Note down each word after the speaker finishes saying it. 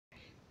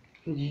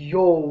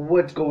Yo,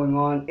 what's going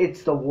on?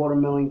 It's the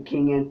Watermelon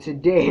King, and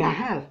today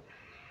I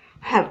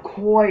have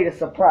quite a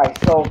surprise.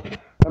 So,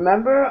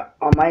 remember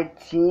on my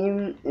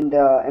team in the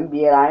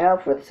NBA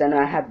lineup for the center,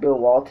 I had Bill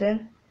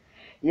Walton.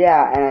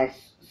 Yeah, and I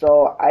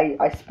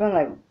spent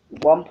like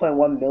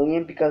 1.1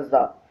 million because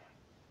the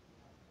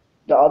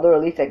other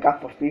elites I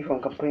got for free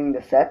from completing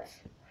the sets,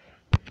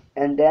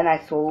 and then I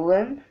sold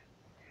them.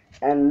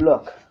 And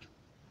look,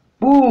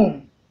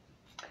 boom!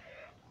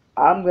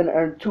 I'm gonna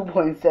earn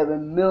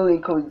 2.7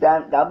 million coins.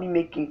 That'll be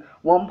making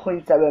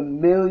 1.7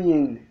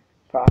 million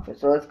profit.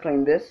 So let's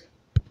claim this.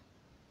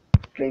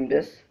 Claim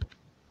this.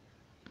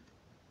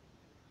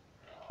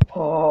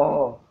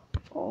 Oh,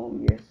 oh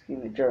yes, give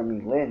me Jeremy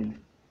Lin.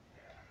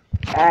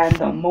 And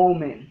the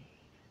moment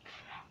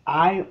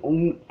I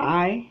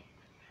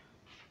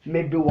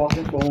made Bill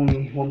Walton for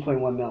only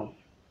 1.1 mil,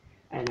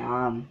 and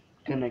I'm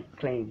gonna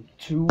claim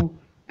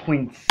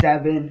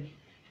 2.7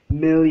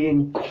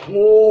 million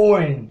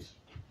coins.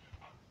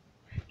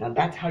 Now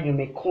that's how you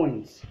make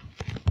coins.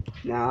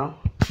 Now,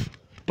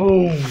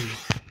 boom,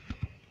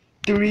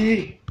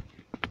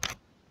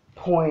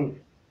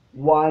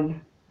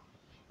 3.1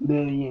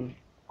 million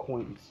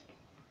coins.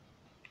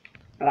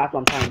 Now that's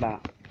what I'm talking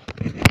about.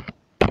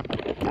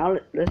 Now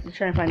let's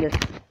try and find this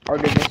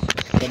Artemis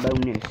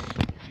Sabonis.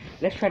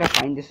 Let's try to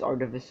find this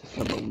Artemis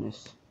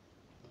Sabonis.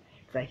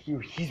 Cause I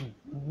hear he's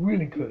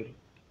really good.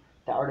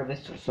 The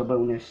Artemis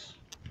Sabonis.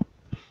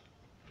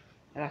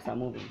 I gotta stop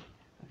moving.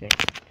 Okay.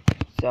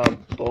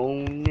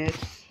 Sabonis.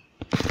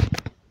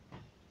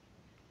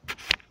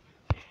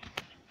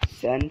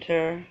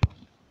 Center.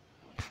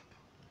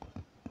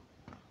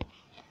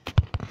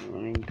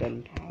 Running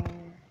gun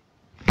power.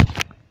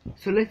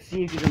 So let's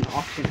see if he's an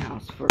auction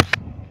house first.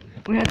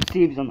 We have to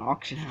see if he's an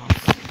auction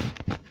house.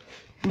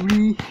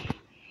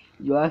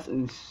 Yo, that's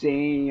an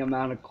insane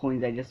amount of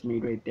coins I just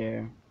made right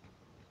there.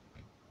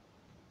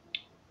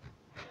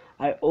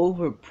 I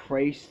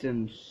overpriced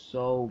him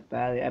so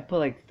badly. I put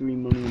like 3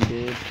 million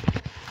bid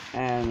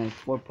and like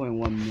 4.1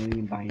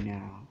 million by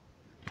now.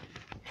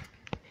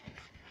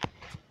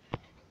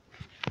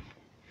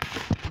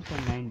 What's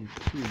a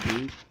 92,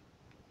 dude?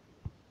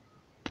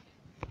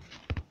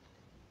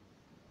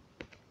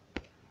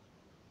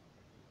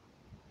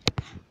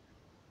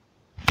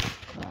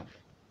 Crap.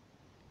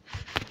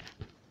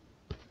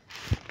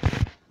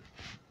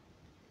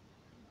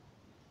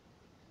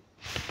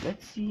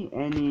 Let's see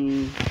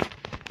any.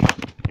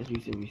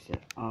 Let's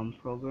reset.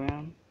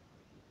 Program.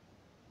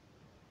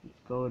 Let's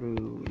go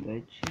to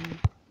Legend.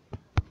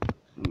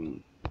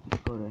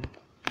 Let's go to.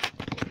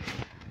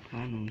 I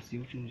don't know. See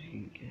which ones you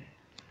can get.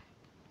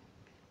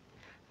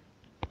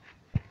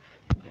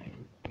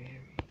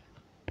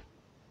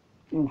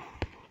 Oof.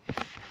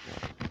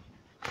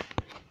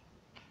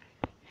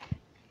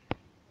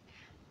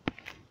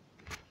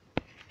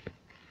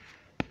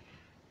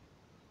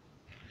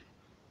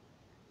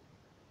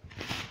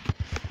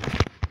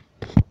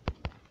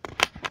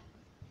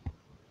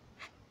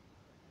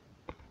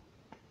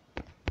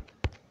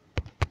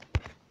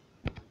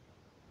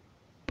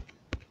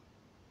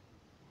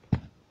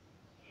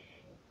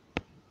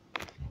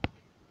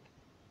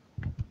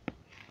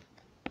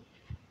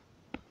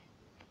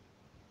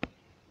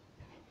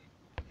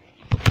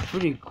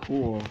 Pretty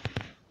cool.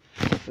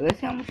 But let's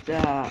see how much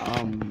that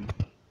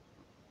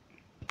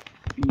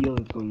Beal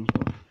is going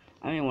for.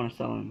 I may want to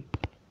sell him.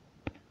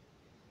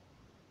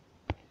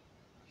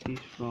 He's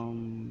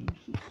from.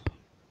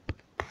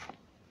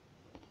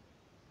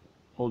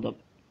 Hold up.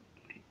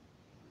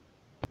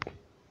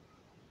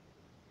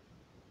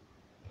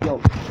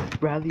 Yo,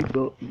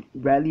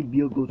 Bradley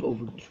Beal goes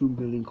over 2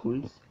 million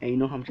coins, and you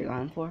know how much I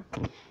got him for?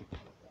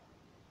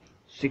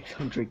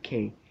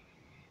 600k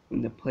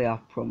when the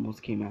playoff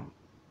promos came out.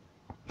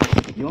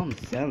 Yo, I'm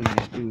selling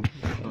this dude.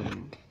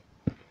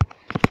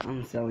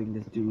 I'm selling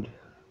this dude.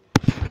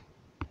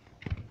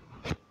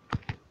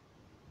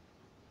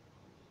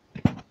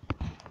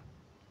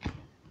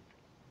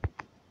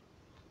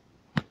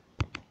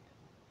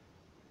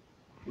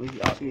 I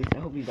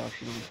hope he's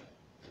auctioning.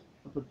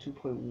 I'll put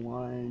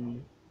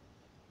 2.1.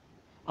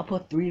 I'll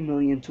put 3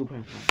 million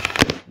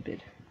 2.5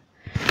 bid.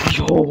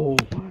 Yo!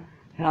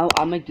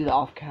 I might do that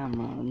off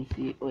camera. Let me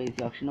see. Wait, is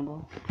he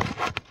auctionable?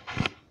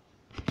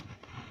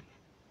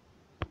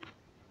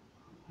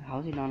 How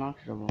is he not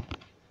auctionable?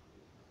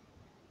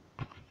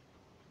 What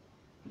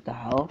the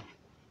hell?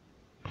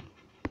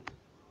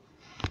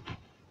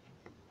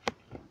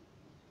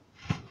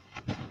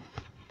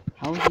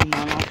 How is he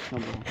not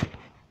auctionable?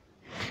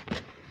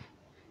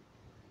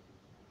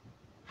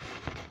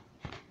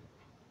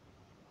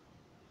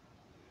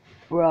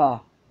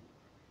 Bruh.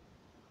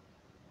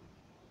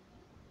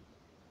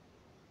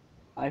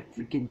 I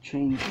freaking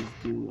changed this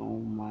dude. Oh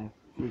my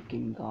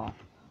freaking god.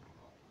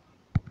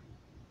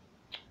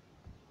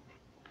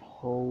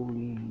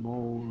 Holy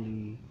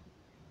moly.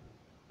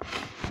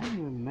 I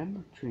don't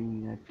remember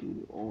training that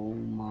dude. Oh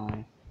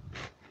my.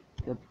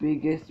 The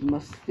biggest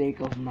mistake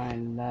of my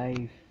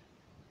life.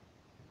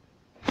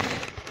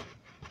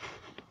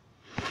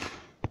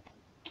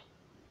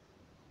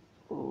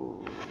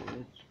 Oh,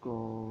 let's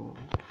go.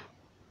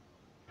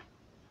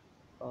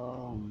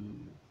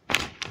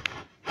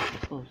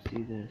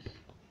 see this.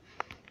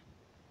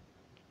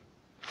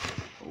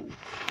 Oh.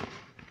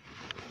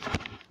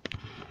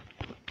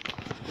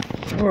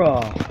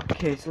 Bruh.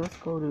 Okay, so let's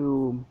go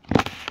to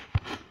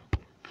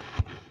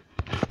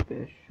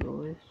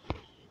specialist.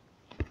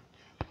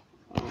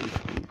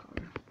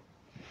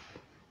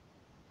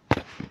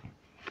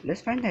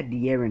 Let's find that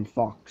De'Aaron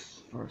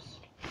Fox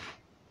first.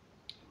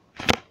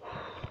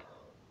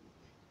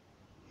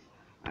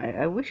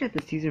 I wish at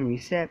the season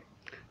reset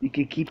you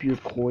could keep your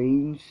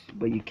coins,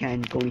 but you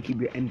can't only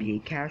keep your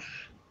NBA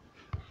cash.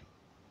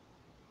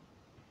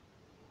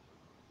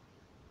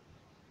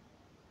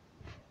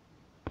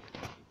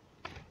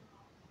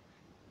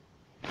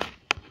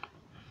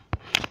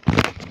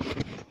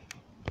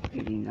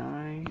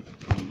 $89.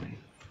 Oh my.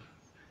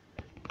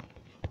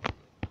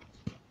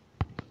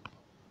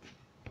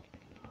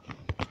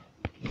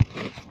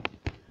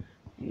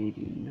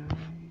 $89.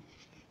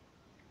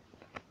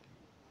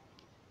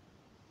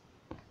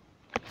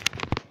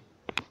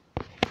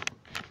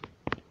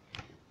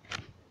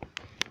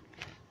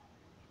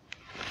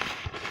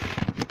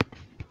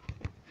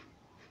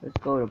 Let's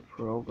go to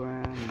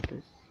program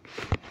this.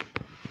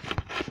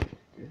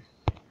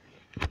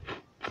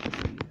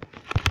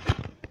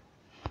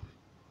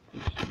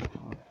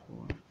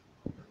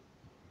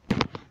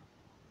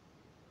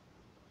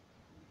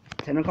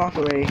 $10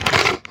 already.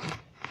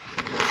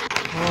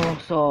 Oh,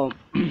 so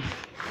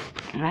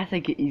I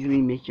think you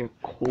easily make your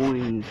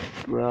coins,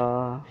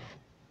 bruh.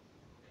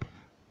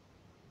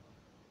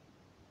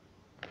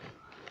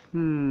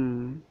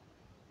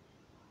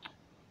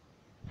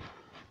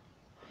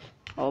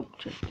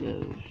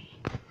 Objectives.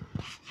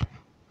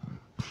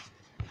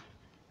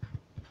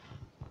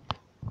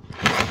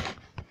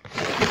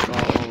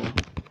 Oh,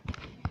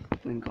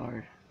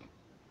 Lingard.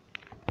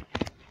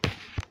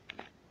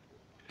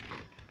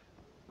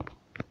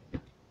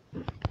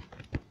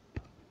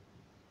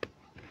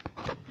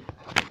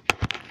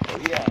 Oh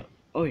yeah.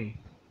 Oi.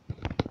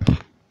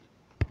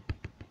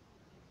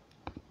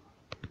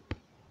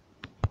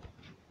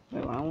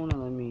 Wait, I wanna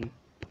let me.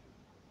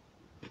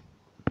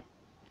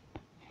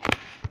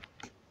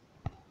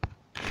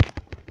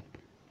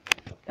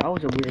 That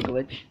was a weird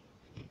glitch.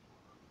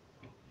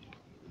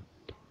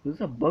 There's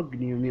a bug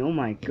near me. Oh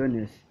my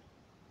goodness.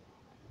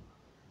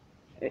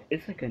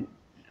 It's like a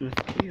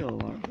mosquito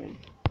larvae.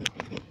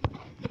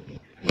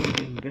 It's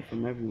getting bit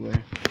from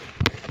everywhere.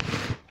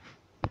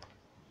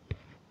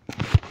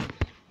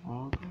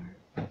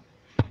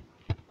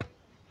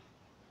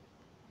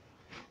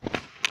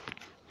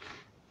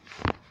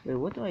 Wait,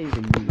 what do I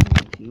even need?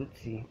 Let's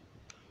see.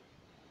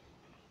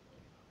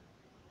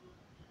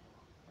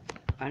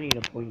 I need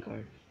a point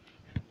guard.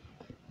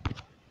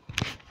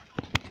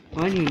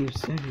 I need a new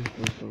center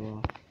first of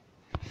all.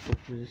 So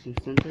position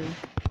center,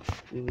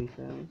 really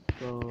fast.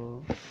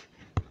 So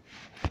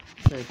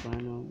say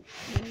final.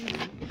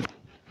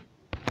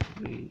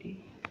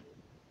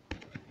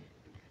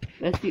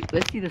 Let's see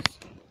this.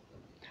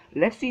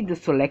 Let's see the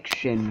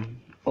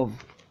selection of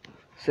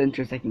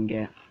centers I can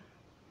get.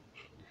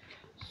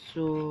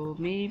 So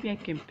maybe I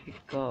can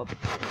pick up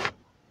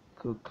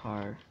good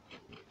card.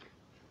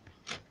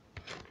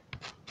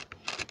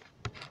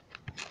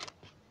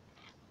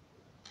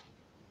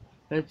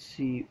 Let's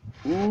see.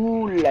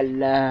 Ooh la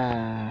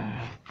la.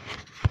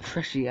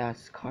 Trashy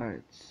ass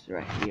cards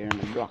right here on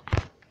the block.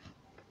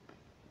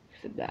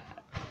 Look at that.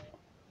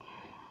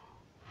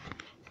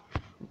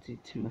 Let's see,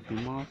 Timothy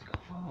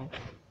Mozgov.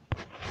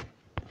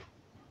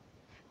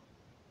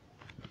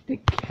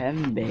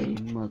 Dikembe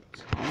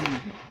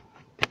Mutombo.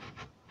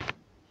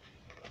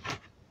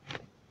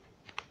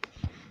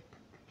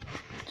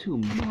 Too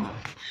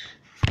much.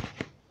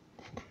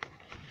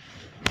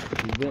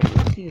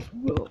 Let's see this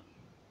Will.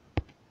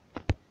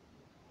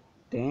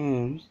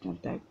 Damn, it's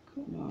not that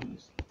good,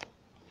 honestly.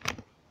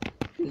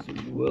 This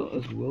Will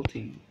is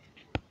wilting.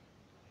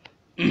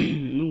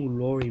 No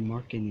Laurie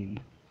Marketing.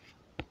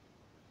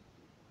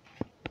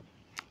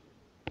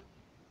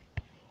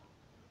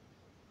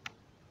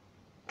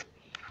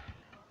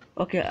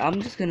 Okay,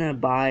 I'm just gonna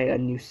buy a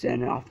new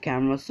center off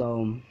camera,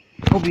 so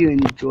hope you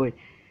enjoy.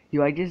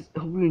 I just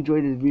hope you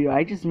enjoyed this video.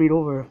 I just made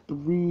over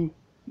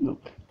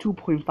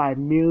 2.5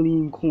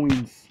 million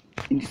coins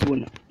in just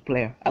one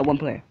player.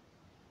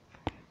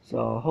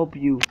 So hope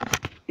you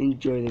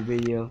enjoy the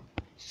video.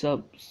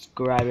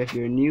 Subscribe if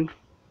you're new,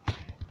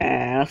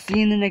 and I'll see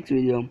you in the next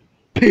video.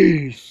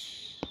 Peace.